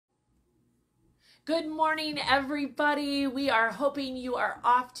Good morning, everybody. We are hoping you are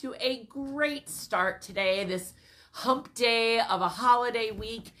off to a great start today, this hump day of a holiday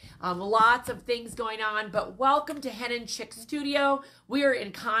week. Lots of things going on, but welcome to Hen and Chick Studio. We are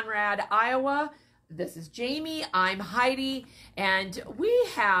in Conrad, Iowa. This is Jamie, I'm Heidi, and we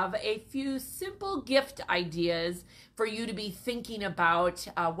have a few simple gift ideas for you to be thinking about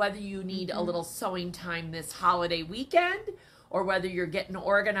whether you need a little sewing time this holiday weekend, or whether you're getting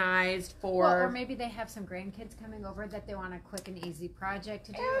organized for... Well, or maybe they have some grandkids coming over that they want a quick and easy project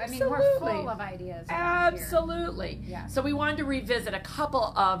to do. Absolutely. I mean, we're full of ideas. Absolutely. Yeah. So we wanted to revisit a couple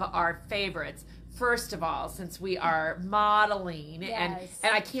of our favorites. First of all, since we are modeling, Yes.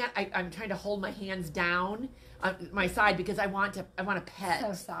 and I can't, I'm trying to hold my hands down on my side because I want to pet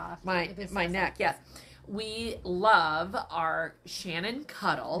So soft. my It is so neck. soft. Yes. We love our Shannon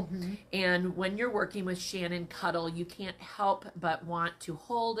Cuddle, and when you're working with Shannon Cuddle, you can't help but want to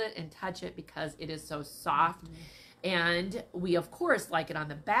hold it and touch it because it is so soft. And we, of course, like it on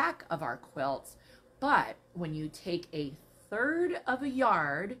the back of our quilts, but when you take a third of a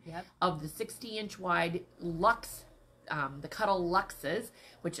yard of the 60-inch wide Luxe, the Cuddle Luxes,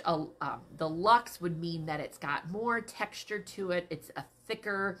 which the Luxe would mean that it's got more texture to it, it's a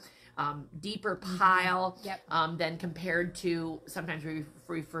thicker, deeper pile than compared to, sometimes we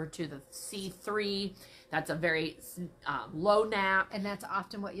refer to the C3. That's a very low nap. And that's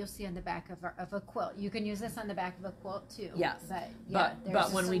often what you'll see on the back of a quilt. You can use this on the back of a quilt too. Yes. But, yeah,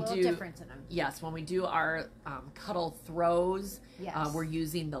 but when we do difference in them. Yes, when we do our Cuddle throws, we're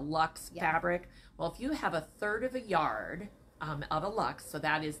using the Luxe fabric. Well, if you have a third of a yard of a Luxe, so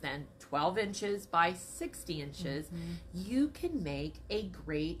that is then 12 inches by 60 inches, you can make a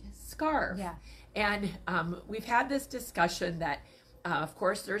great scarf. Yeah. And we've had this discussion that, of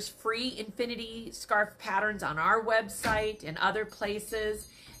course, there's free infinity scarf patterns on our website and other places.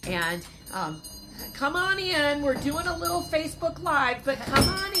 And come on in. We're doing a little Facebook Live, but come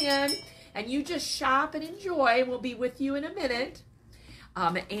on in and you just shop and enjoy. We'll be with you in a minute.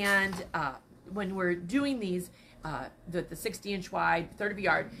 When we're doing these, the 60-inch wide, third of a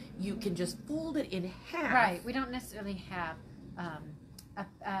yard, you can just fold it in half. Right. We don't necessarily have a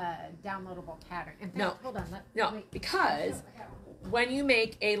downloadable pattern. In fact, No. hold on. Because when you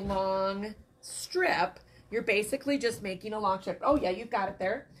make a long strip, you're basically just making a long strip. Oh, yeah, you've got it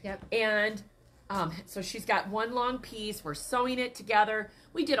there. Yep. And so she's got one long piece. We're sewing it together.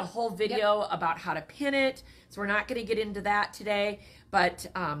 We did a whole video about how to pin it, so we're not going to get into that today. But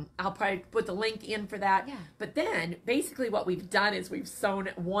I'll probably put the link in for that. Yeah. But then, basically what we've done is we've sewn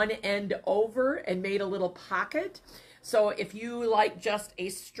one end over and made a little pocket. So if you like just a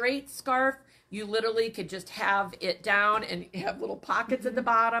straight scarf, you literally could just have it down and have little pockets at the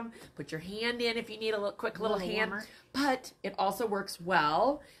bottom. Put your hand in if you need a little quick little hand. Warmer. But it also works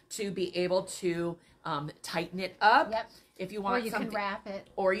well to be able to tighten it up. Yep. If you want Or you something. can wrap it.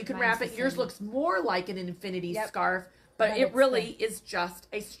 Or you can Mine's wrap the it. Yours same. looks more like an infinity scarf, but But it it's really is just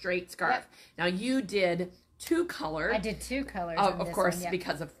a straight scarf. Yep. Now you did two color. I did two colors. Of on this course, one, yep.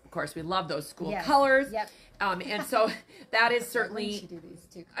 because of course we love those school Yes. colors. Yep. And so that is We certainly. should do these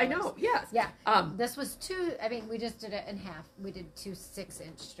two colors. I know. Yes. Yeah. This This was two. I mean, we just did it in half. We did two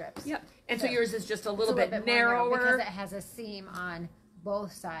 6-inch strips. Yeah. And so yours is just a It's little bit more narrow narrower. because it has a seam on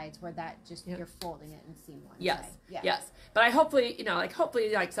both sides where that just you're folding it and seam one Yes, side. Yeah. yes. But I hopefully,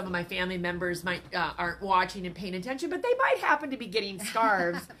 hopefully some of my family members might aren't watching and paying attention, but they might happen to be getting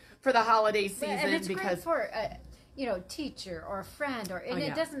scarves for the holiday season And it's because great for teacher or a friend, and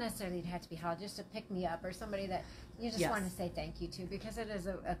it doesn't necessarily have to be holiday, just to pick me up or somebody that you just want to say thank you to, because it is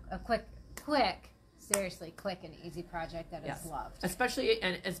a quick, seriously quick and easy project that is loved.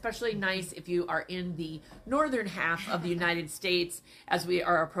 Especially nice if you are in the northern half of the United States as we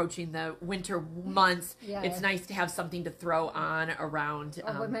are approaching the winter months. Yeah. It's nice to have something to throw on around.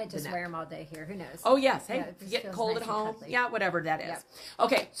 Or we might the just neck. wear them all day here. Who knows? Oh yes, hey, Yeah, it if you just get feels cold nice at and home, cuddly. yeah, whatever that is. Yep.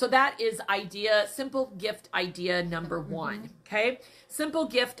 Okay, so that is simple gift idea number one. Okay, simple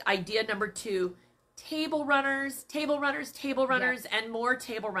gift idea number two. Table runners, and more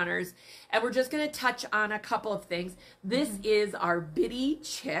table runners. And we're just going to touch on a couple of things. This is our Bitty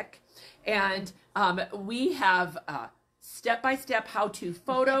Chick, and we have step-by-step how-to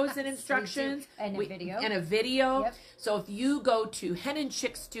photos and instructions. And a video. And a video. Yep. So if you go to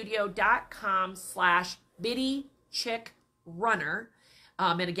henandchickstudio.com/bittychickrunner,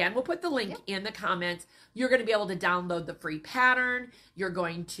 and again, we'll put the link in the comments. You're going to be able to download the free pattern. You're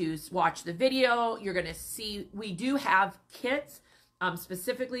going to watch the video. You're going to see, we do have kits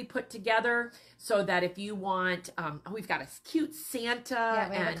specifically put together so that if you want, we've got a cute Santa Yeah,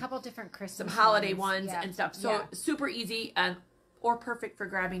 we have and a couple different Christmas some holiday ones Yeah. and stuff. So Yeah. super easy. And or perfect for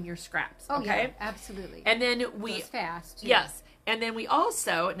grabbing your scraps. Oh, okay, yeah, absolutely. And then we goes fast. Yes. And then we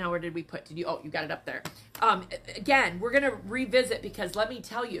also, now where did we put, you got it up there. Again, we're going to revisit because let me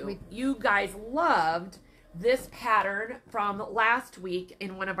tell you, you guys loved this pattern from last week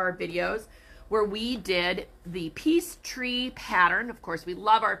in one of our videos where we did the peace tree pattern. Of course, we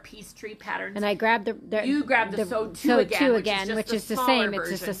love our peace tree patterns. And I grabbed you grabbed the Sew 2 again, which is the same.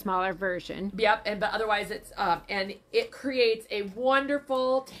 Version. It's just a smaller version. Yep, but otherwise it's and it creates a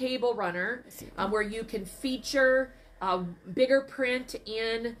wonderful table runner where you can feature bigger print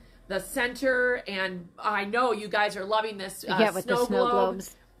in the center, and I know you guys are loving this with the snow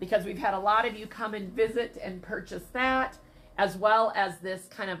globes because we've had a lot of you come and visit and purchase that, as well as this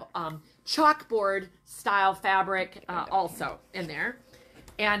kind of chalkboard style fabric also in there,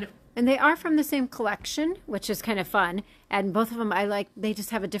 and they are from the same collection, which is kind of fun. And both of them I like. They just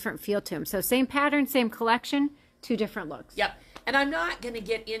have a different feel to them. So same pattern, same collection, 2 different looks. Yep. And I'm not going to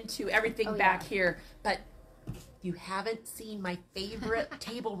get into everything back here, but you haven't seen my favorite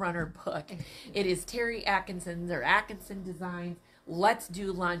table runner book. It is Terry Atkinson's or Atkinson Designs Let's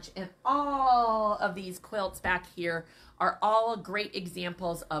Do Lunch, and all of these quilts back here are all great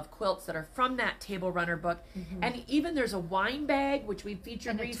examples of quilts that are from that table runner book. And even there's a wine bag, which we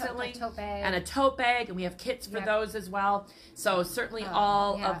featured recently, and a tote bag, and we have kits for those as well. So certainly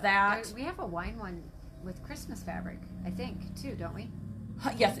all of that. We have a wine one with Christmas fabric, I think, too, don't we?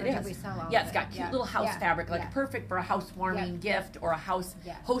 Yes, it is. Yeah, it's got cute little house fabric, like perfect for a housewarming gift or a house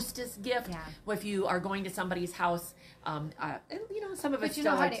hostess gift. If you are going to somebody's house, and, some of us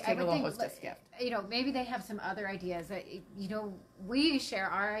still like to take a little hostess gift. Maybe they have some other ideas. We share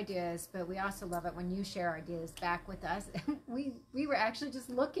our ideas, but we also love it when you share ideas back with us. we were actually just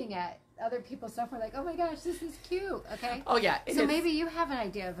looking at other people's stuff. We're like, oh my gosh, this is cute. Okay. Oh yeah. So maybe you have an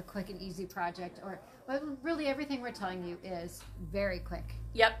idea of a quick and easy project, but really everything we're telling you is very quick.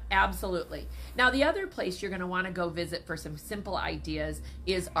 Yep, absolutely. Now the other place you're going to want to go visit for some simple ideas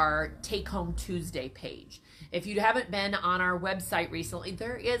is our Take Home Tuesday page. If you haven't been on our website recently,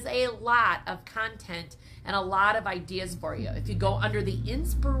 there is a lot of content and a lot of ideas for you. If you go under the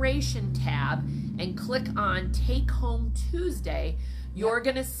Inspiration tab and click on Take Home Tuesday, you're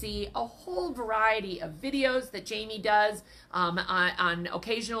going to see a whole variety of videos that Jamie does on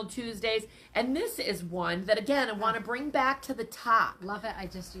occasional Tuesdays. And this is one that, again, I want to bring back to the top. Love it. I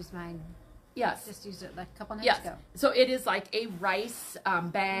just used mine. Yes. Just used it like a couple nights ago. So it is like a rice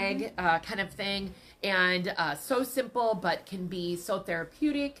bag kind of thing. And so simple, but can be so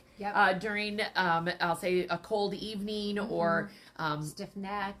therapeutic during, I'll say, a cold evening or stiff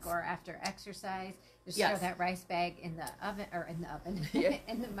neck or after exercise. Just throw that rice bag in the oven,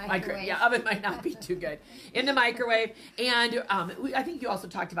 in the microwave. Yeah, oven might not be too good. In the microwave. And I think you also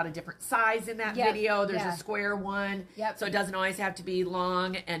talked about a different size in that video. There's a square one. So it doesn't always have to be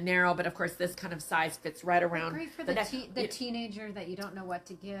long and narrow, but of course this kind of size fits right around. Great for the teenager that you don't know what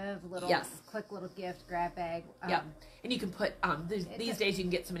to give. Quick little gift, grab bag. And you can put, these days you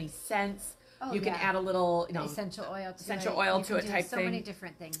can get so many scents. You can add a little, essential oil to it type so thing. So many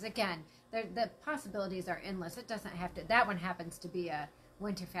different things. Again, the possibilities are endless. It doesn't have to. That one happens to be a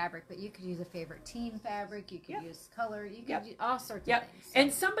winter fabric, but you could use a favorite team fabric. You could use color. You could use all sorts of things. So.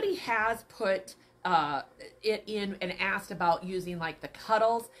 And somebody has put it in and asked about using like the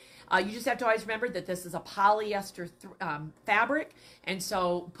cuddles. You just have to always remember that this is a polyester fabric, and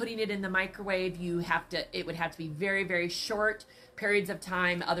so putting it in the microwave, it would have to be very, very short periods of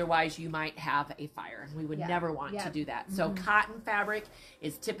time. Otherwise, you might have a fire, and we would never want to do that. So cotton fabric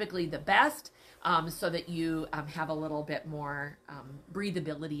is typically the best, so that you have a little bit more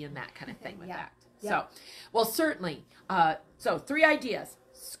breathability and that kind of thing with that. So, well, certainly. So 3 ideas: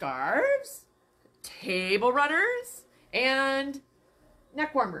 scarves, table runners, and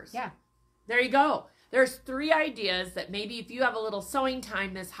neck warmers. Yeah. There you go. There's 3 ideas that maybe if you have a little sewing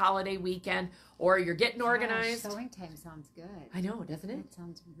time this holiday weekend or you're getting organized. Sewing time sounds good. I know, doesn't it? It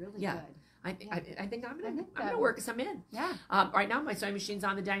sounds really good. I think I'm gonna work some in. Yeah. Right now my sewing machine's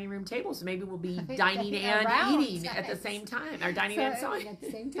on the dining room table, so maybe we'll be dining and eating at the same time, or dining and sewing at the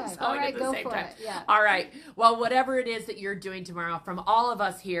same time. All right, go for it. Yeah. All right. Well, whatever it is that you're doing tomorrow, from all of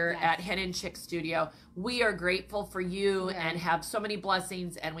us here at Hen and Chick Studio, we are grateful for you and have so many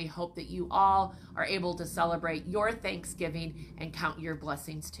blessings, and we hope that you all are able to celebrate your Thanksgiving and count your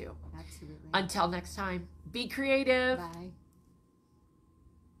blessings too. Absolutely. Until next time, be creative. Bye.